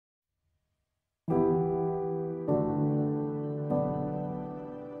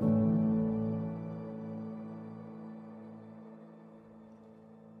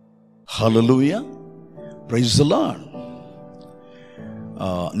Hallelujah. Praise the Lord.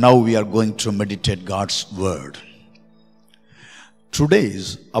 Now we are going to meditate God's word. Today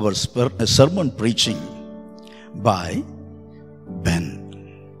is our sermon preaching by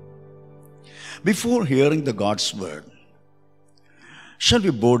Ben. Before hearing the God's word, shall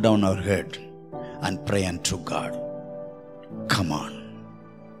we bow down our head and pray unto God? Come on.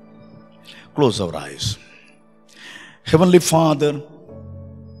 Close our eyes. Heavenly Father,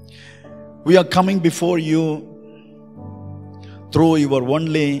 we are coming before you through your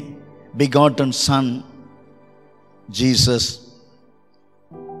only begotten Son, Jesus.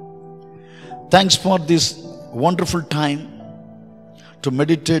 Thanks for this wonderful time to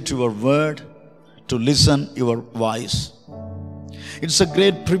meditate your word, to listen your voice. It's a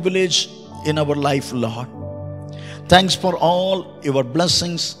great privilege in our life, Lord. Thanks for all your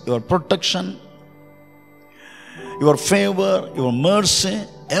blessings, your protection, your favor, your mercy,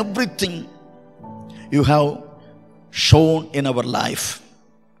 everything you have shown in our life.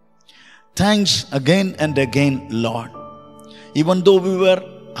 Thanks again and again, Lord. Even though we were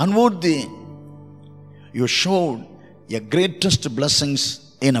unworthy, you showed your greatest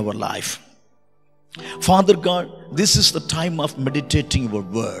blessings in our life. Father God, this is the time of meditating your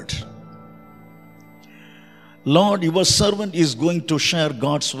word. Lord, your servant is going to share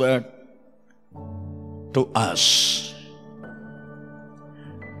God's word to us.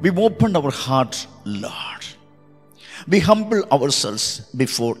 We open our heart, Lord. We humble ourselves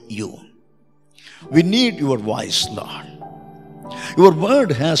before you. We need your voice, Lord. Your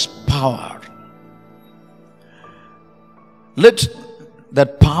word has power. Let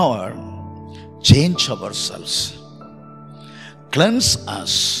that power change ourselves, cleanse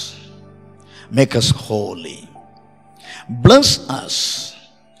us, make us holy, bless us,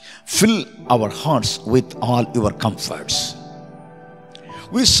 fill our hearts with all your comforts.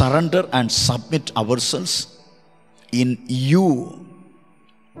 We surrender and submit ourselves in you.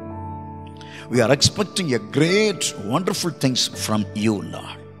 We are expecting a great, wonderful things from you,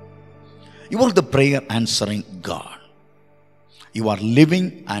 Lord. You are the prayer answering God. You are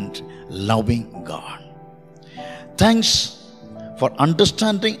living and loving God. Thanks for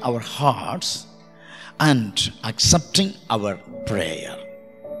understanding our hearts and accepting our prayer.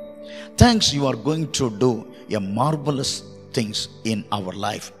 Thanks, you are going to do a marvelous things in our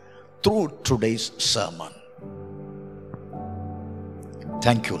life through today's sermon.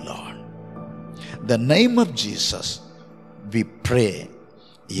 Thank you, Lord. In the name of Jesus, we pray.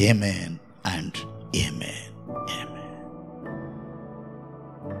 Amen and amen. Amen.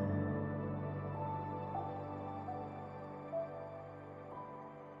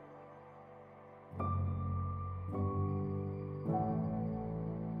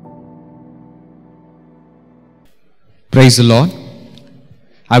 Praise the Lord.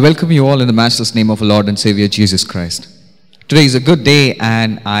 I welcome you all in the matchless name of our Lord and Savior Jesus Christ. Today is a good day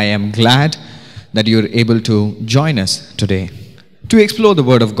and I am glad that you are able to join us today to explore the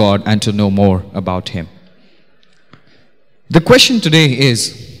Word of God and to know more about Him. The question today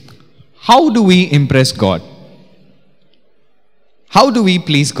is, how do we impress God? How do we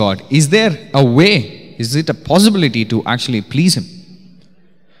please God? Is there a way? Is it a possibility to actually please Him?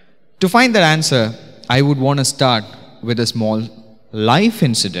 To find that answer, I would want to start with a small life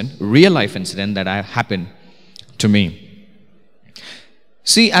incident, real life incident that happened to me.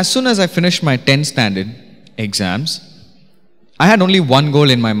 See, as soon as I finished my 10th standard exams, I had only one goal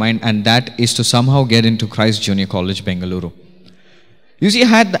in my mind, and that is to somehow get into Christ Junior College, Bengaluru. You see,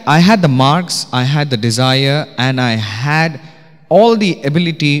 I had the marks, I had the desire, and I had all the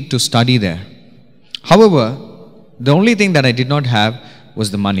ability to study there. However, the only thing that I did not have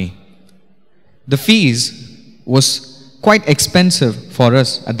was the money. The fees was quite expensive for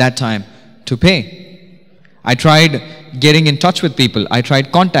us at that time to pay. I tried getting in touch with people. I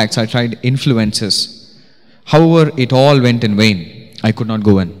tried contacts. I tried influences. However, it all went in vain. I could not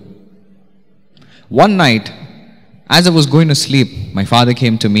go in. One night, as I was going to sleep, my father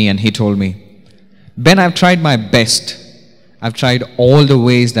came to me and he told me, Ben, I've tried my best. I've tried all the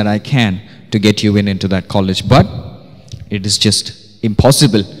ways that I can to get you into that college, but it is just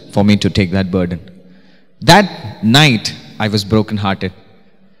impossible for me to take that burden. That night, I was brokenhearted.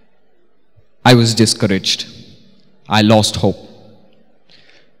 I was discouraged. I lost hope.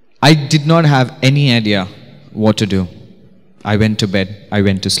 I did not have any idea what to do. I went to bed. I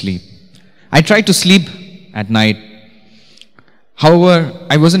went to sleep. I tried to sleep at night. However,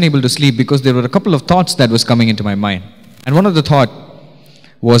 I wasn't able to sleep because there were a couple of thoughts that was coming into my mind. And one of the thought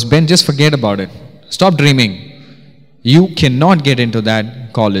was, Ben, just forget about it. Stop dreaming. You cannot get into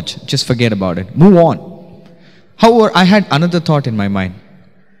that college. Just forget about it. Move on. However, I had another thought in my mind.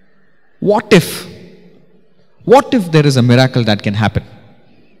 What if? What if there is a miracle that can happen?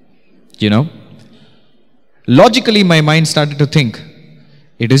 You know? Logically, my mind started to think,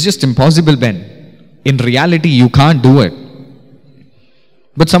 it is just impossible, Ben. In reality, you can't do it.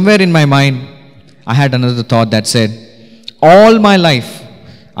 But somewhere in my mind, I had another thought that said, all my life,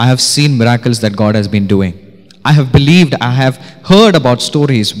 I have seen miracles that God has been doing. I have believed, I have heard about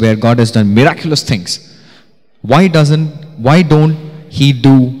stories where God has done miraculous things. Why don't He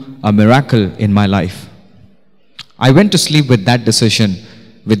do a miracle in my life? I went to sleep with that decision,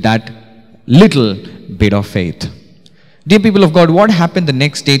 with that little bit of faith. Dear people of God, what happened the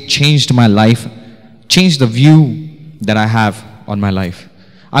next day changed my life, changed the view that I have on my life.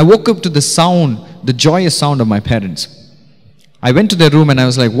 I woke up to the sound, the joyous sound of my parents. I went to their room and I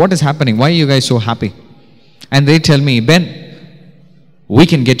was like, what is happening? Why are you guys so happy? And they tell me, Ben, we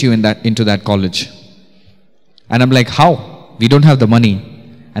can get you into that college. And I'm like, how? We don't have the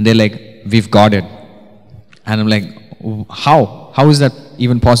money. And they're like, we've got it. And I'm like, how? How is that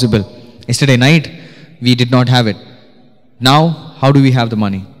even possible? Yesterday night, we did not have it. Now, how do we have the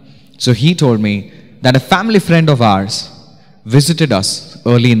money? So he told me that a family friend of ours visited us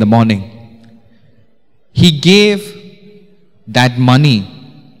early in the morning. He gave that money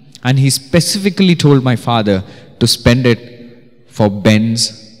and he specifically told my father to spend it for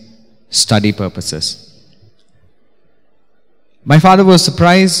Ben's study purposes. My father was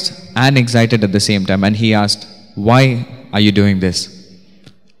surprised and excited at the same time, and he asked, why are you doing this?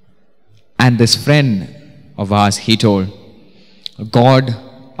 And this friend of ours, he told, God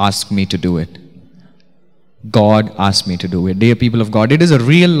asked me to do it. God asked me to do it. Dear people of God, it is a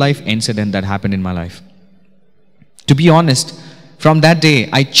real life incident that happened in my life. To be honest, from that day,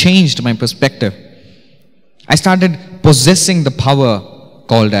 I changed my perspective. I started possessing the power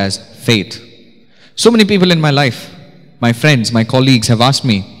called as faith. So many people in my life, my friends, my colleagues have asked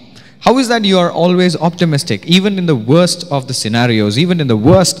me, how is that you are always optimistic, even in the worst of the scenarios, even in the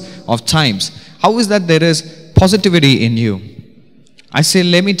worst of times? How is that there is positivity in you? I say,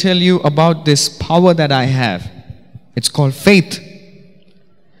 let me tell you about this power that I have. It's called faith.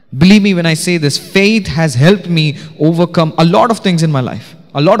 Believe me when I say this, faith has helped me overcome a lot of things in my life,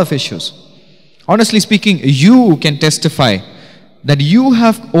 a lot of issues. Honestly speaking, you can testify that you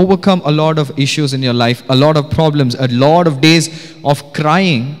have overcome a lot of issues in your life, a lot of problems, a lot of days of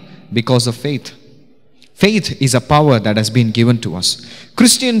crying because of faith. Faith is a power that has been given to us.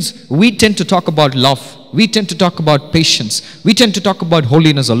 Christians, we tend to talk about love. We tend to talk about patience. We tend to talk about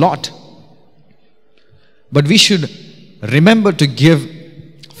holiness a lot. But we should remember to give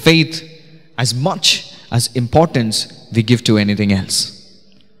faith as much as importance we give to anything else.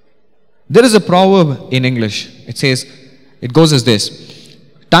 There is a proverb in English. It goes as this: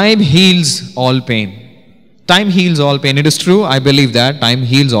 time heals all pain. Time heals all pain. It is true. I believe that. Time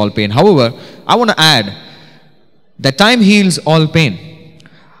heals all pain. However, I want to add that time heals all pain.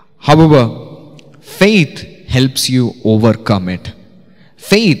 However, faith helps you overcome it.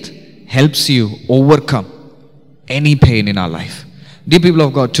 Faith helps you overcome any pain in our life. Dear people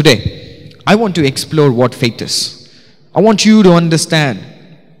of God, today, I want to explore what faith is. I want you to understand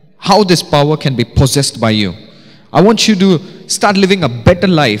how this power can be possessed by you. I want you to start living a better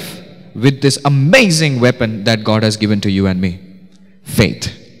life with this amazing weapon that God has given to you and me.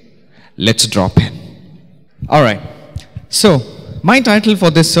 Faith. Let's drop in. Alright, so my title for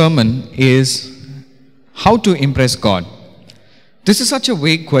this sermon is How to Impress God. This is such a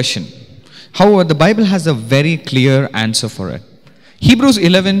vague question. However, the Bible has a very clear answer for it. Hebrews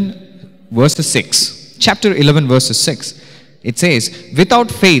 11 verses 6. Chapter 11 verses 6. It says,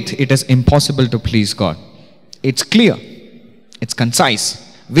 without faith it is impossible to please God. It's clear. It's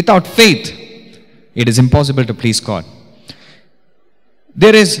concise. Without faith it is impossible to please God.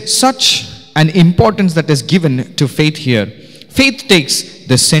 There is such an importance that is given to faith here. Faith takes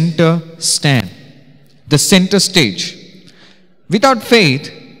the center stand, the center stage. Without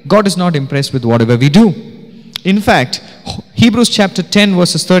faith, God is not impressed with whatever we do. In fact, Hebrews chapter 10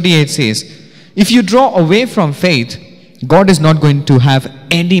 verses 38 says, if you draw away from faith, God is not going to have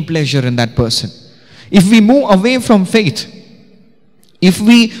any pleasure in that person. If we move away from faith, if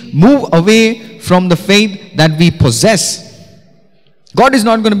we move away from the faith that we possess, God is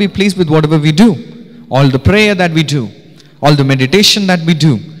not going to be pleased with whatever we do. All the prayer that we do, all the meditation that we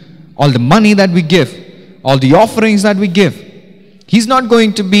do, all the money that we give, all the offerings that we give, He's not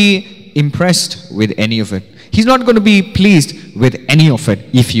going to be impressed with any of it. He's not going to be pleased with any of it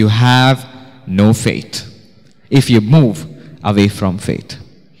if you have no faith, if you move away from faith.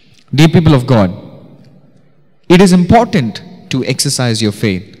 Dear people of God, it is important to exercise your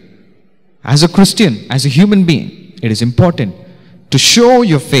faith. As a Christian, as a human being, it is important to show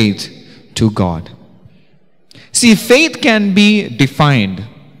your faith to God. See, faith can be defined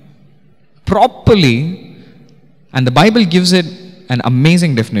properly, and the Bible gives it an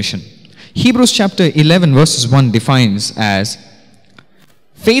amazing definition. Hebrews chapter 11 verses 1 defines as,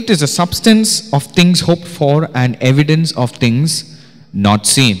 faith is a substance of things hoped for and evidence of things not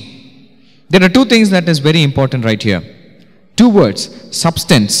seen. There are two things that is very important right here. Two words,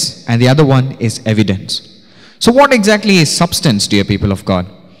 substance, and the other one is evidence. So what exactly is substance, dear people of God?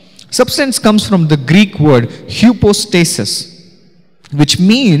 Substance comes from the Greek word hypostasis, which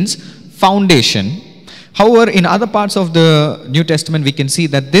means foundation. However, in other parts of the New Testament, we can see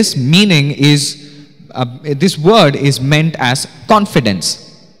that this meaning is, this word is meant as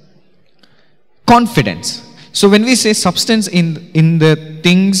confidence. Confidence. So when we say substance in the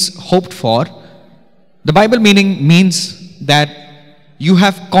things hoped for, the Bible meaning means that you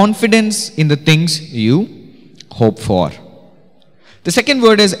have confidence in the things you hope for. The second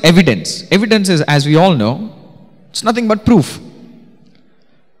word is evidence. Evidence is, as we all know, it's nothing but proof.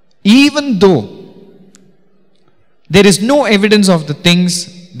 Even though there is no evidence of the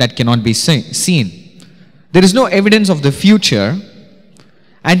things that cannot be seen, there is no evidence of the future,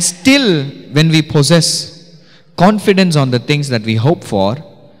 and still when we possess confidence on the things that we hope for,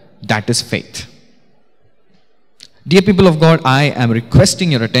 that is faith. Dear people of God, I am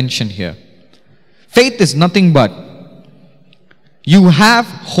requesting your attention here. Faith is nothing but you have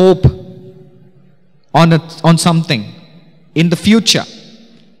hope on something in the future,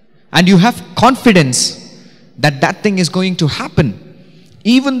 and you have confidence that that thing is going to happen,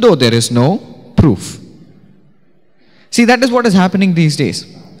 even though there is no proof. See, that is what is happening these days.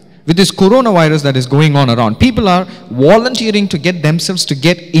 With this coronavirus that is going on around, people are volunteering to get themselves to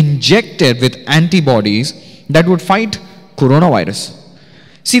get injected with antibodies that would fight coronavirus.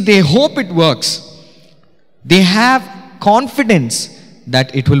 See, they hope it works. They have confidence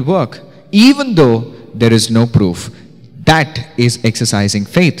that it will work, even though there is no proof. That is exercising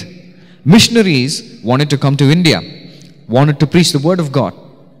faith. Missionaries wanted to come to India, wanted to preach the word of God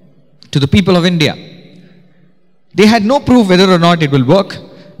to the people of India. They had no proof whether or not it will work.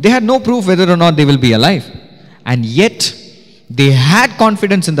 They had no proof whether or not they will be alive. And yet, they had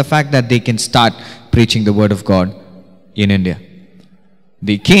confidence in the fact that they can start preaching the word of God in India.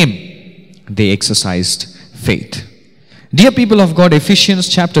 They came, they exercised faith. Dear people of God, Ephesians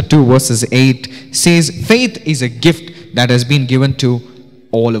chapter 2 verses 8 says, faith is a gift that has been given to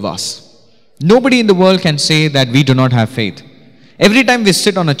all of us. Nobody in the world can say that we do not have faith. Every time we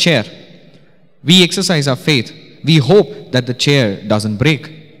sit on a chair, we exercise our faith. We hope that the chair doesn't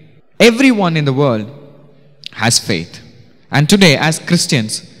break. Everyone in the world has faith. And today, as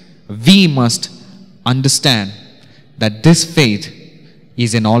Christians, we must understand that this faith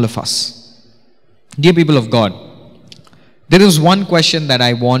is in all of us. Dear people of God, there is one question that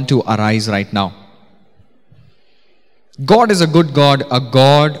I want to arise right now. God is a good God,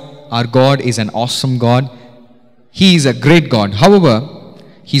 our God is an awesome God. He is a great God. However,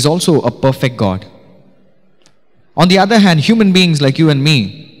 He is also a perfect God. On the other hand, human beings like you and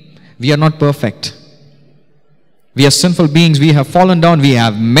me, we are not perfect. We are sinful beings. We have fallen down. We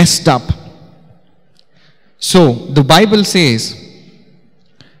have messed up. So, the Bible says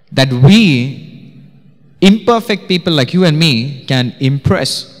that we, imperfect people like you and me, can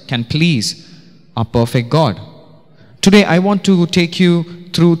impress, can please our perfect God. Today, I want to take you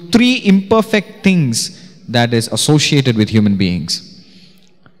through 3 imperfect things that is associated with human beings.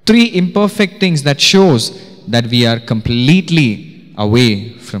 3 imperfect things that shows that we are completely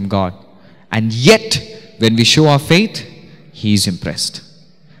away from God. And yet, when we show our faith, He is impressed.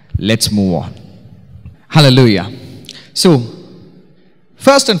 Let's move on. Hallelujah. So,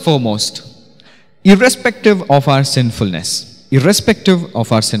 first and foremost, irrespective of our sinfulness,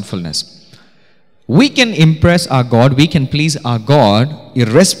 we can impress our God, we can please our God,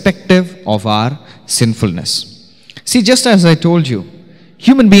 irrespective of our sinfulness. See, just as I told you,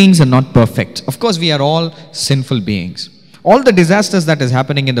 human beings are not perfect. Of course, we are all sinful beings. All the disasters that is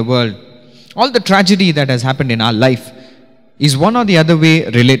happening in the world, all the tragedy that has happened in our life is one or the other way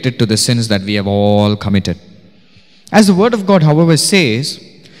related to the sins that we have all committed. As the word of God, however, says,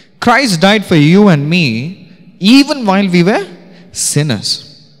 Christ died for you and me even while we were sinners.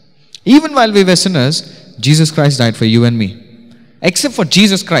 Even while we were sinners, Jesus Christ died for you and me. Except for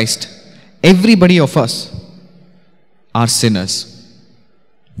Jesus Christ, everybody of us are sinners.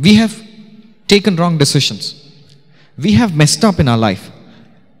 We have taken wrong decisions. We have messed up in our life.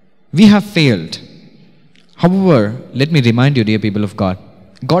 We have failed. However, let me remind you, dear people of God,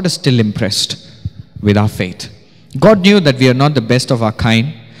 God is still impressed with our faith. God knew that we are not the best of our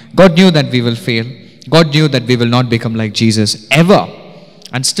kind. God knew that we will fail. God knew that we will not become like Jesus ever.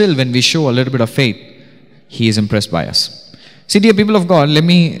 And still, when we show a little bit of faith, He is impressed by us. See, dear people of God, let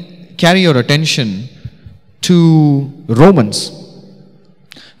me carry your attention to Romans.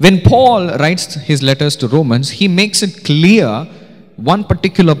 When Paul writes his letters to Romans, he makes it clear one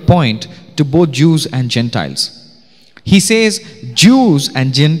particular point to both Jews and Gentiles. He says, Jews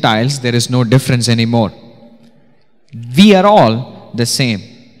and Gentiles, there is no difference anymore. We are all the same.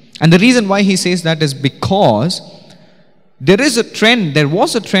 And the reason why he says that is because there was a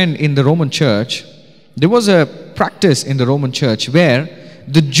trend in the Roman church, there was a practice in the Roman church where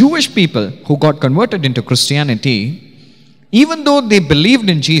the Jewish people who got converted into Christianity, even though they believed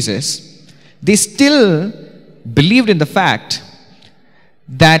in Jesus, they still believed in the fact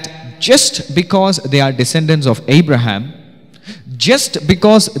that just because they are descendants of Abraham, just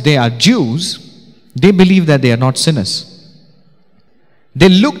because they are Jews, they believe that they are not sinners. They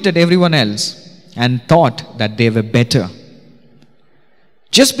looked at everyone else and thought that they were better.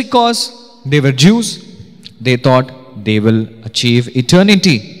 Just because they were Jews, they thought they will achieve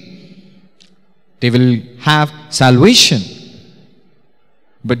eternity. They will have salvation.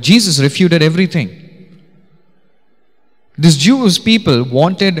 But Jesus refuted everything. These Jewish people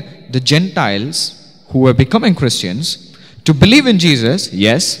wanted the Gentiles who were becoming Christians to believe in Jesus,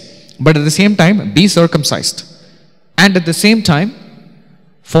 yes, but at the same time be circumcised. And at the same time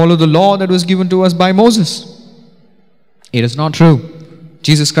follow the law that was given to us by Moses. It is not true.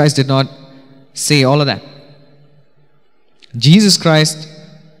 Jesus Christ did not say all of that. Jesus Christ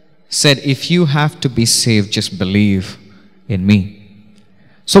said, if you have to be saved, just believe in me.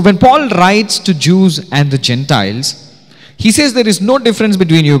 So when Paul writes to Jews and the Gentiles, he says there is no difference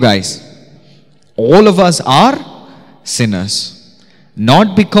between you guys. All of us are sinners.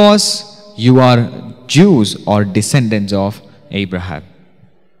 Not because you are Jews or descendants of Abraham.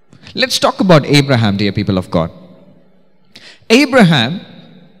 Let's talk about Abraham, dear people of God. Abraham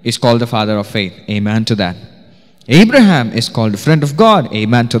is called the father of faith. Amen to that. Abraham is called the friend of God.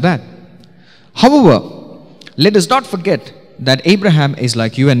 Amen to that. However, let us not forget that Abraham is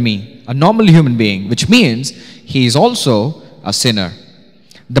like you and me, a normal human being, which means he is also a sinner.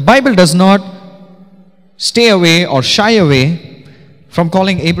 The Bible does not stay away or shy away from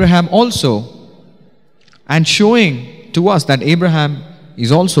calling Abraham also and showing to us that Abraham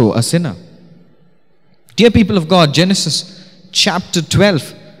is also a sinner. Dear people of God, Genesis chapter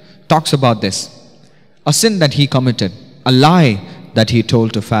 12 talks about this. A sin that he committed, a lie that he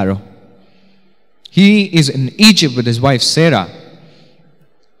told to Pharaoh. He is in Egypt with his wife Sarah,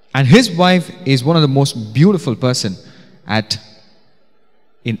 and his wife is one of the most beautiful person at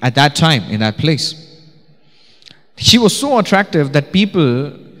that time, in that place. She was so attractive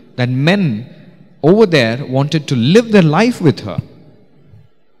that men over there wanted to live their life with her.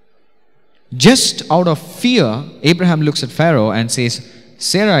 Just out of fear, Abraham looks at Pharaoh and says,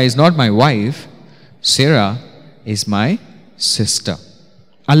 Sarah is not my wife, Sarah is my sister.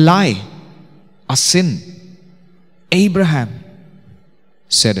 A lie, a sin. Abraham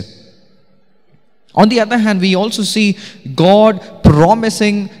said it. On the other hand, we also see God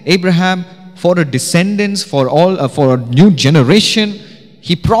promising Abraham for a descendants, for a new generation.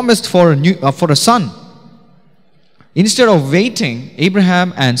 He promised for a son. Instead of waiting,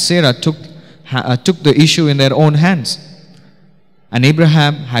 Abraham and Sarah took the issue in their own hands. And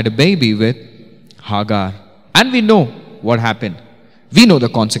Abraham had a baby with Hagar. And we know what happened. We know the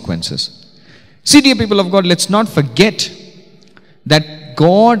consequences. See, dear people of God, let's not forget that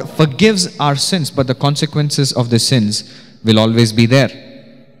God forgives our sins, but the consequences of the sins will always be there.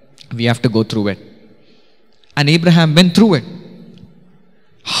 We have to go through it. And Abraham went through it.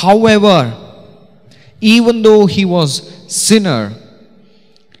 However, even though he was sinner,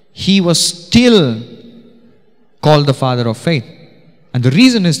 he was still called the father of faith. And the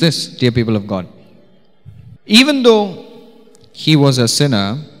reason is this, dear people of God. Even though he was a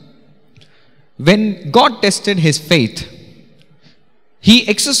sinner, when God tested his faith, he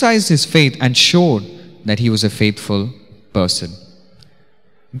exercised his faith and showed that he was a faithful person.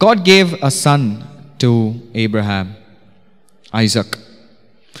 God gave a son to Abraham, Isaac.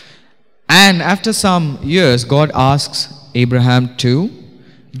 And after some years, God asks Abraham to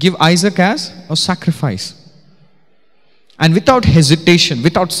give Isaac as a sacrifice. And without hesitation,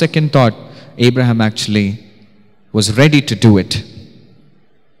 without second thought, Abraham actually was ready to do it.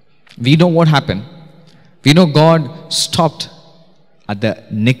 We know what happened. We know God stopped at the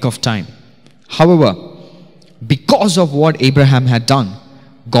nick of time. However, because of what Abraham had done,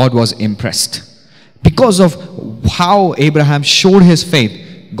 God was impressed. Because of how Abraham showed his faith,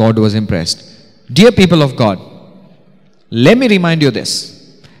 God was impressed. Dear people of God, let me remind you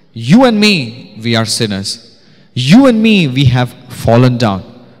this. You and me, we are sinners. You and me, we have fallen down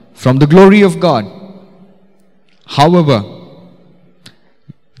from the glory of God. However,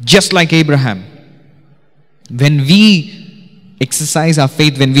 just like Abraham, when we exercise our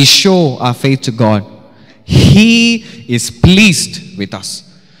faith, when we show our faith to God, He is pleased with us.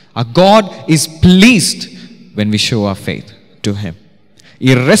 Our God is pleased when we show our faith to Him.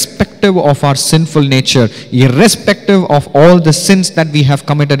 Irrespective of our sinful nature, irrespective of all the sins that we have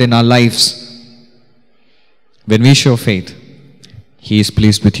committed in our lives, when we show faith, He is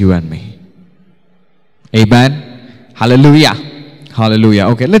pleased with you and me. Amen. Hallelujah. Hallelujah.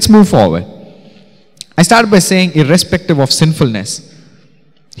 Okay, let's move forward. I started by saying, irrespective of sinfulness,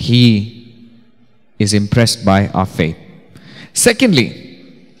 He is impressed by our faith.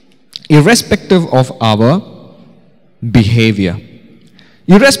 Secondly, irrespective of our behavior.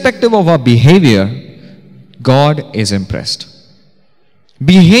 Irrespective of our behavior, God is impressed.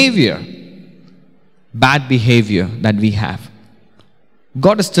 Behavior, bad behavior that we have,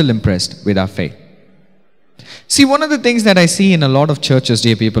 God is still impressed with our faith. See, one of the things that I see in a lot of churches,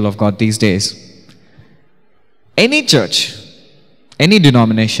 dear people of God, these days, any church, any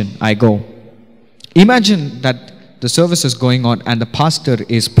denomination I go, imagine that the service is going on and the pastor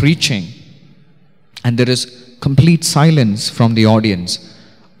is preaching and there is complete silence from the audience.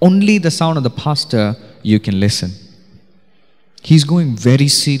 Only the sound of the pastor you can listen. He's going very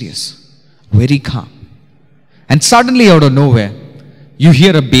serious, very calm. And suddenly out of nowhere, you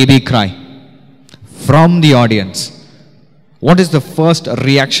hear a baby cry from the audience. What is the first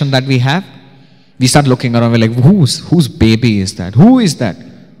reaction that we have? We start looking around, we're like, whose baby is that? Who is that?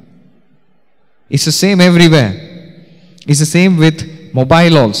 It's the same everywhere. It's the same with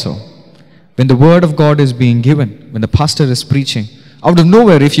mobile also. When the word of God is being given, when the pastor is preaching, out of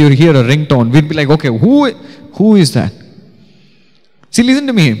nowhere, if you hear a ringtone, we'd be like, okay, who is that? See, listen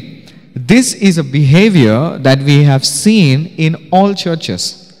to me. This is a behavior that we have seen in all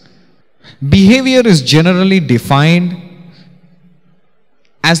churches. Behavior is generally defined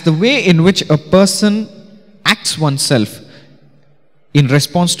as the way in which a person acts oneself in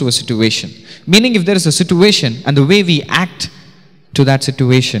response to a situation. Meaning, if there is a situation and the way we act to that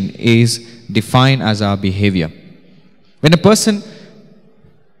situation is defined as our behavior. When a person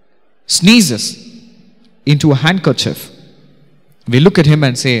sneezes into a handkerchief, we look at him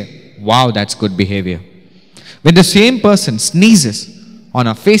and say, wow, that's good behavior. When the same person sneezes on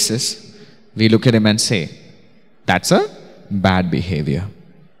our faces, we look at him and say, that's a bad behavior.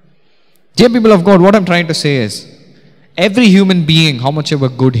 Dear people of God, what I'm trying to say is, every human being, how much ever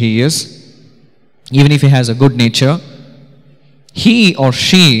good he is, even if he has a good nature, he or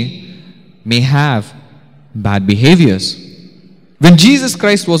she may have bad behaviors. When Jesus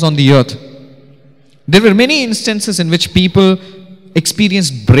Christ was on the earth, there were many instances in which people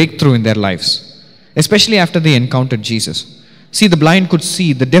experienced breakthrough in their lives, especially after they encountered Jesus. See, the blind could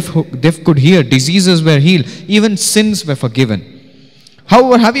see, the deaf could hear, diseases were healed, even sins were forgiven.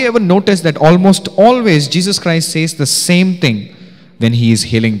 However, have you ever noticed that almost always Jesus Christ says the same thing when He is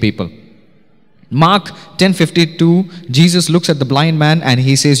healing people? Mark 10:52, Jesus looks at the blind man and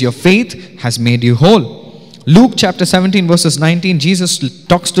He says, your faith has made you whole. Luke chapter 17 verses 19, Jesus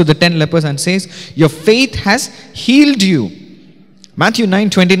talks to the 10 lepers and says, your faith has healed you. Matthew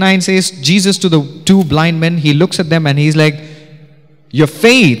 9:29 says, Jesus to the two blind men, He looks at them and He's like, your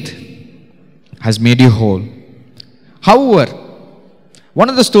faith has made you whole. However, one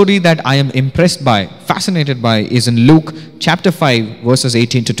of the stories that I am impressed by, fascinated by, is in Luke chapter 5 verses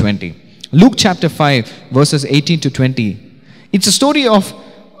 18 to 20. Luke chapter 5 verses 18 to 20. It's a story of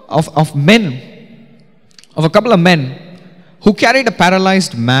a couple of men who carried a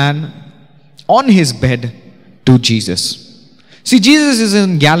paralyzed man on his bed to Jesus. See, Jesus is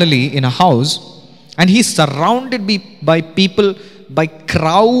in Galilee in a house and He's surrounded by people, by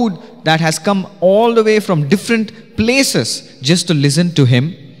crowd that has come all the way from different places just to listen to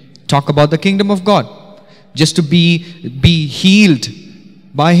Him talk about the kingdom of God, just to be healed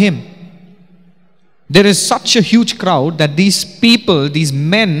by Him. There is such a huge crowd that these people, these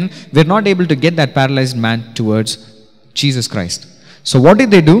men, were not able to get that paralyzed man towards Jesus Christ. So what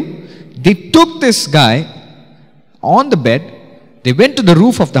did they do? They took this guy on the bed, they went to the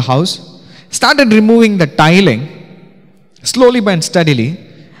roof of the house, started removing the tiling, slowly but steadily,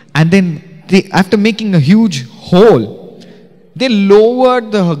 and then after making a huge hole, they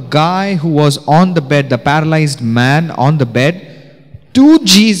lowered the guy who was on the bed, the paralyzed man on the bed, to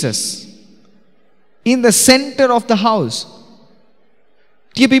Jesus in the center of the house.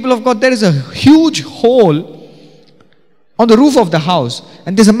 Dear people of God, there is a huge hole on the roof of the house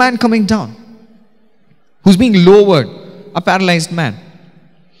and there's a man coming down who's being lowered, a paralyzed man.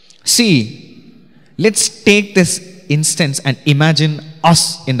 See, Let's take this instance and imagine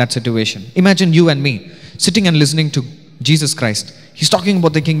us in that situation. Imagine you and me sitting and listening to Jesus Christ. He's talking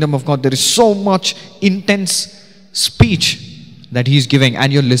about the kingdom of God. There is so much intense speech that he's giving,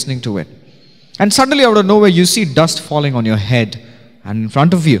 and you're listening to it. And suddenly out of nowhere you see dust falling on your head, and in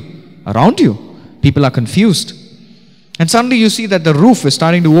front of you, around you, people are confused. And suddenly you see that the roof is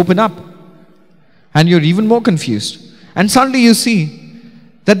starting to open up, and you're even more confused. And suddenly you see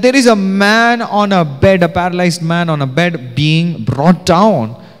that there is a man on a bed, a paralyzed man on a bed, being brought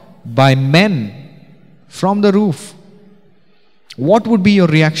down by men from the roof. What would be your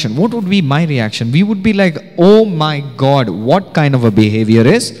reaction? What would be my reaction? We would be like, oh my God, what kind of a behavior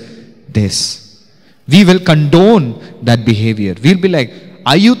is this? We will condone that behavior. We'll be like,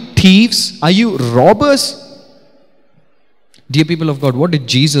 are you thieves? Are you robbers? Dear people of God, what did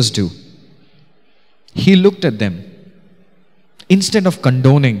Jesus do? He looked at them. Instead of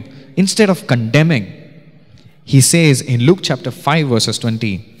condoning, instead of condemning, he says in Luke chapter 5 verses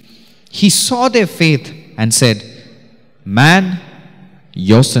 20, he saw their faith and said, man,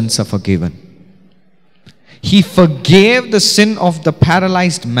 your sins are forgiven. He forgave the sin of the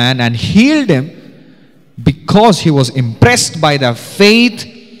paralyzed man and healed him because he was impressed by the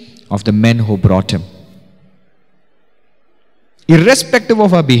faith of the men who brought him. Irrespective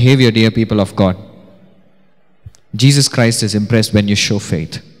of our behavior, dear people of God, Jesus Christ is impressed when you show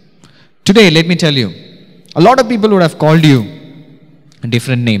faith. Today, let me tell you, a lot of people would have called you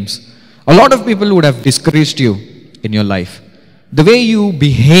different names. A lot of people would have discouraged you in your life. The way you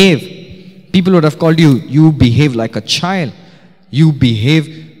behave, people would have called you, you behave like a child. You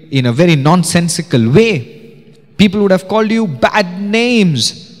behave in a very nonsensical way. People would have called you bad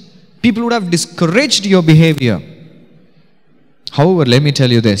names. People would have discouraged your behavior. However, let me tell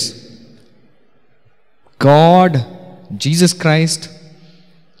you this. God, Jesus Christ,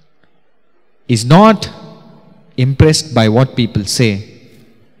 is not impressed by what people say.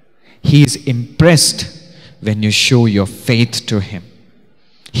 He is impressed when you show your faith to Him.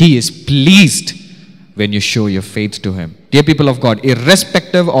 He is pleased when you show your faith to Him. Dear people of God,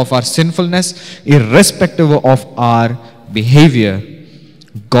 irrespective of our sinfulness, irrespective of our behavior,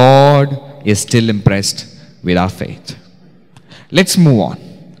 God is still impressed with our faith. Let's move on.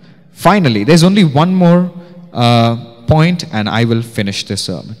 Finally, there's only one more point and I will finish this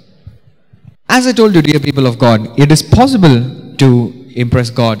sermon. As I told you, dear people of God, it is possible to impress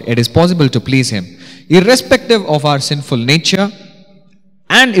God. It is possible to please Him. Irrespective of our sinful nature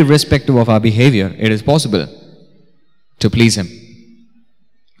and irrespective of our behavior, it is possible to please Him.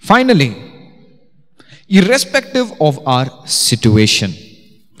 Finally, irrespective of our situation,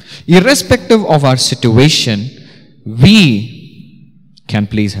 we can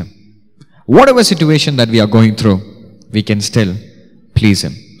please Him. Whatever situation that we are going through, we can still please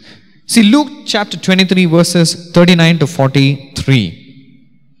Him. See, Luke chapter 23 verses 39 to 43.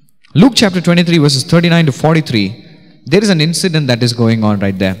 Luke chapter 23 verses 39 to 43. There is an incident that is going on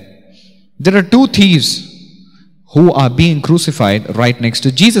right there. There are two thieves who are being crucified right next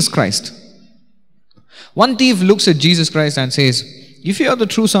to Jesus Christ. One thief looks at Jesus Christ and says, if you are the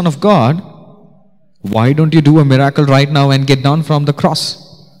true Son of God, why don't you do a miracle right now and get down from the cross?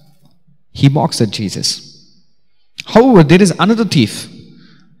 He mocks at Jesus. However, there is another thief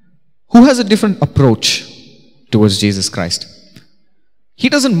who has a different approach towards Jesus Christ. He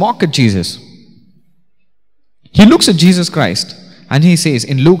doesn't mock at Jesus. He looks at Jesus Christ and he says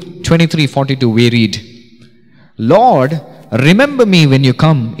in Luke 23:42 we read, Lord, remember me when you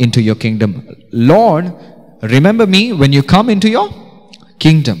come into your kingdom. Lord, remember me when you come into your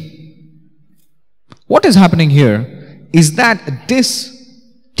kingdom. What is happening here is that this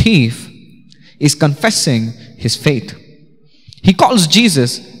thief is confessing his faith. He calls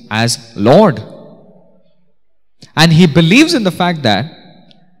Jesus as Lord. And he believes in the fact that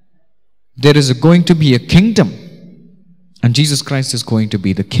there is going to be a kingdom and Jesus Christ is going to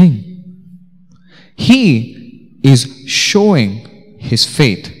be the king. He is showing his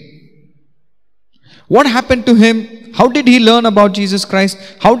faith. What happened to him? How did he learn about Jesus Christ?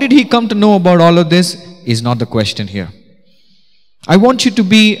 How did he come to know about all of this? Is not the question here. I want you to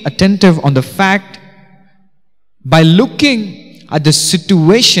be attentive on the fact by looking at the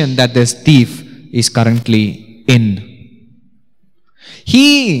situation that this thief is currently in.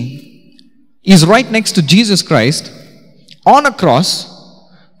 He is right next to Jesus Christ on a cross,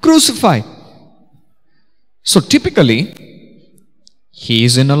 crucified. So typically, he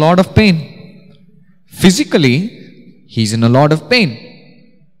is in a lot of pain. Physically, he is in a lot of pain.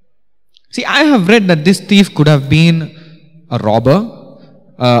 See, I have read that this thief could have been a robber,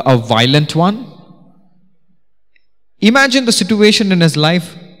 a violent one. Imagine the situation in his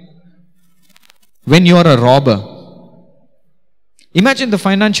life. when you are a robber. Imagine the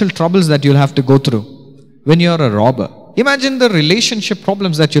financial troubles that you'll have to go through when you are a robber. Imagine the relationship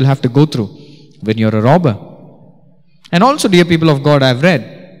problems that you'll have to go through when you're a robber. And also, dear people of God, I've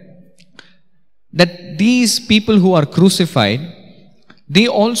read that these people who are crucified, they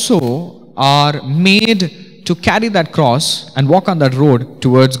also are made to carry that cross and walk on that road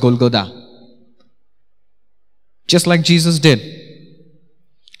towards Golgotha. Just like Jesus did.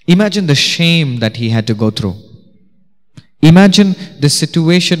 Imagine the shame that he had to go through. Imagine the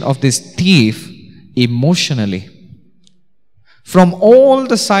situation of this thief emotionally. From all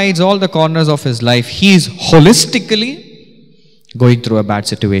the sides, all the corners of his life, he is holistically going through a bad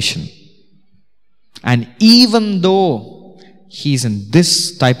situation. And even though he's in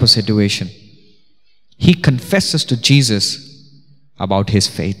this type of situation, he confesses to Jesus about his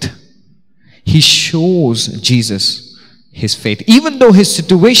faith. He shows Jesus his faith. Even though his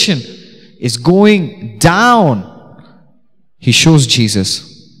situation is going down, he shows Jesus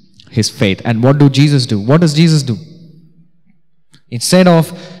his faith. And what does Jesus do? What does Jesus do? Instead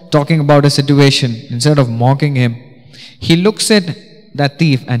of talking about a situation, instead of mocking him, he looks at that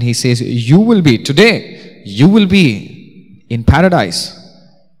thief and he says, you will be in paradise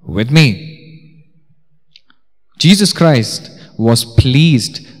with me. Jesus Christ was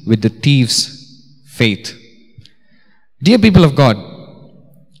pleased with the thief's faith. Dear people of God,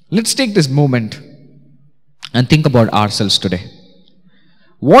 let's take this moment and think about ourselves today.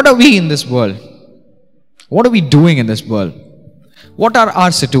 What are we in this world? What are we doing in this world? What are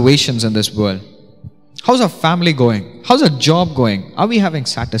our situations in this world? How's our family going? How's our job going? Are we having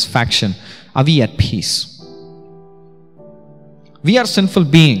satisfaction? Are we at peace? We are sinful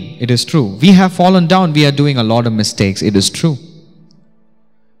beings, it is true. We have fallen down. We are doing a lot of mistakes, it is true.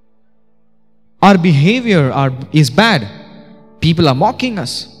 Our behavior is bad. People are mocking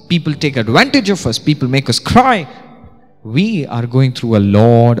us. People take advantage of us. People make us cry. We are going through a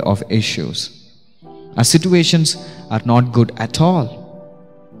lot of issues. Our situations are not good at all.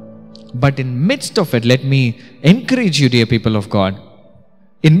 But in midst of it, let me encourage you, dear people of God.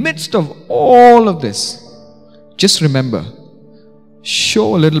 In midst of all of this, just remember,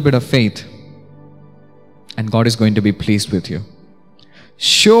 show a little bit of faith and God is going to be pleased with you.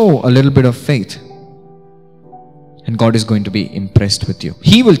 Show a little bit of faith and God is going to be impressed with you.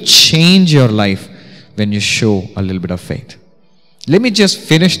 He will change your life when you show a little bit of faith. Let me just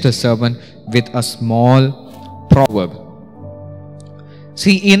finish the sermon with a small proverb.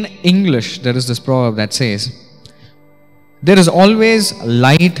 See, in English, there is this proverb that says, there is always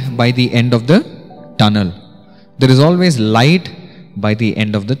light by the end of the tunnel. There is always light by the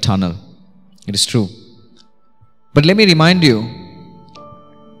end of the tunnel. It is true. But let me remind you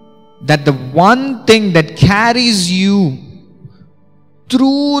that the one thing that carries you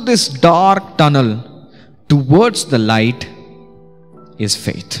through this dark tunnel towards the light is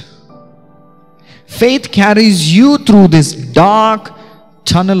faith. Faith carries you through this dark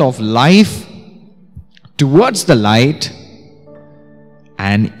tunnel of life towards the light,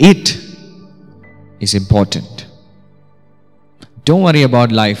 and it is important. Don't worry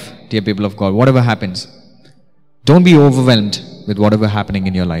about life, dear people of God. Whatever happens, don't be overwhelmed with whatever happening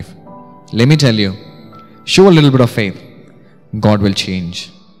in your life. Let me tell you, show a little bit of faith. God will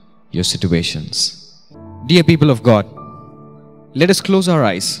change your situations. Dear people of God, let us close our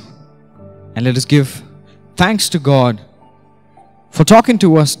eyes and let us give thanks to God for talking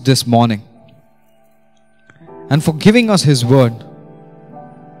to us this morning and for giving us His word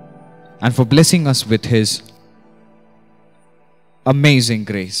and for blessing us with His amazing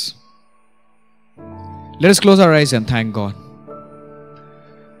grace. Let us close our eyes and thank God.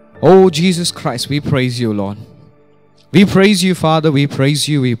 Oh Jesus Christ, we praise you, Lord. We praise you, Father. We praise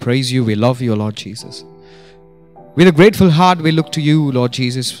you. We praise you. We love you, Lord Jesus. With a grateful heart, we look to you, Lord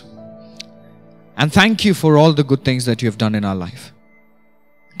Jesus. And thank you for all the good things that you have done in our life.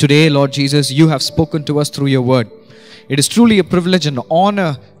 Today, Lord Jesus, you have spoken to us through your word. It is truly a privilege and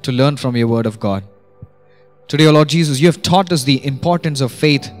honor to learn from your word of God. Today, Lord Jesus, you have taught us the importance of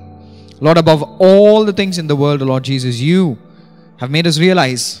faith. Lord, above all the things in the world, Lord Jesus, you have made us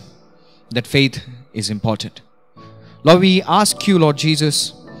realize that faith is important. Lord, we ask you, Lord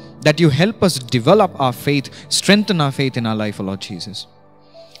Jesus, that you help us develop our faith, strengthen our faith in our life, O Lord Jesus.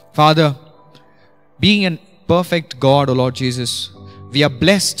 Father, being a perfect God, O Lord Jesus, we are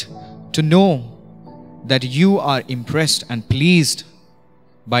blessed to know that you are impressed and pleased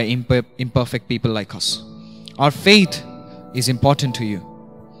by imperfect people like us. Our faith is important to you.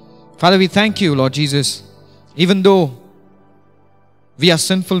 Father, we thank you, Lord Jesus, even though we are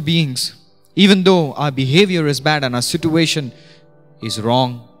sinful beings, even though our behavior is bad and our situation is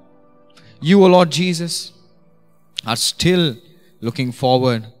wrong, you, O Lord Jesus, are still looking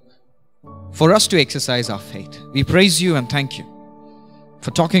forward for us to exercise our faith. We praise you and thank you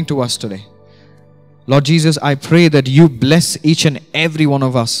for talking to us today. Lord Jesus, I pray that you bless each and every one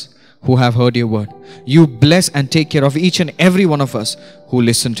of us who have heard your word. You bless and take care of each and every one of us who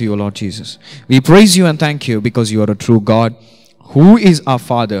listen to you, Lord Jesus. We praise you and thank you because you are a true God, who is our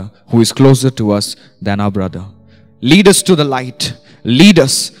Father, who is closer to us than our brother. Lead us to the light. Lead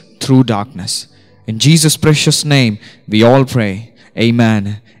us through darkness. In Jesus' precious name, we all pray.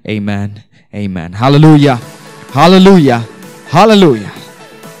 Amen, amen, amen. Hallelujah, hallelujah, hallelujah.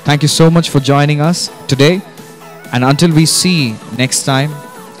 Thank you so much for joining us today. And until we see next time,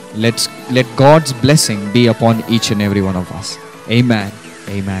 let God's blessing be upon each and every one of us. Amen,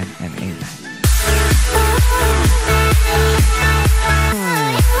 amen, and amen.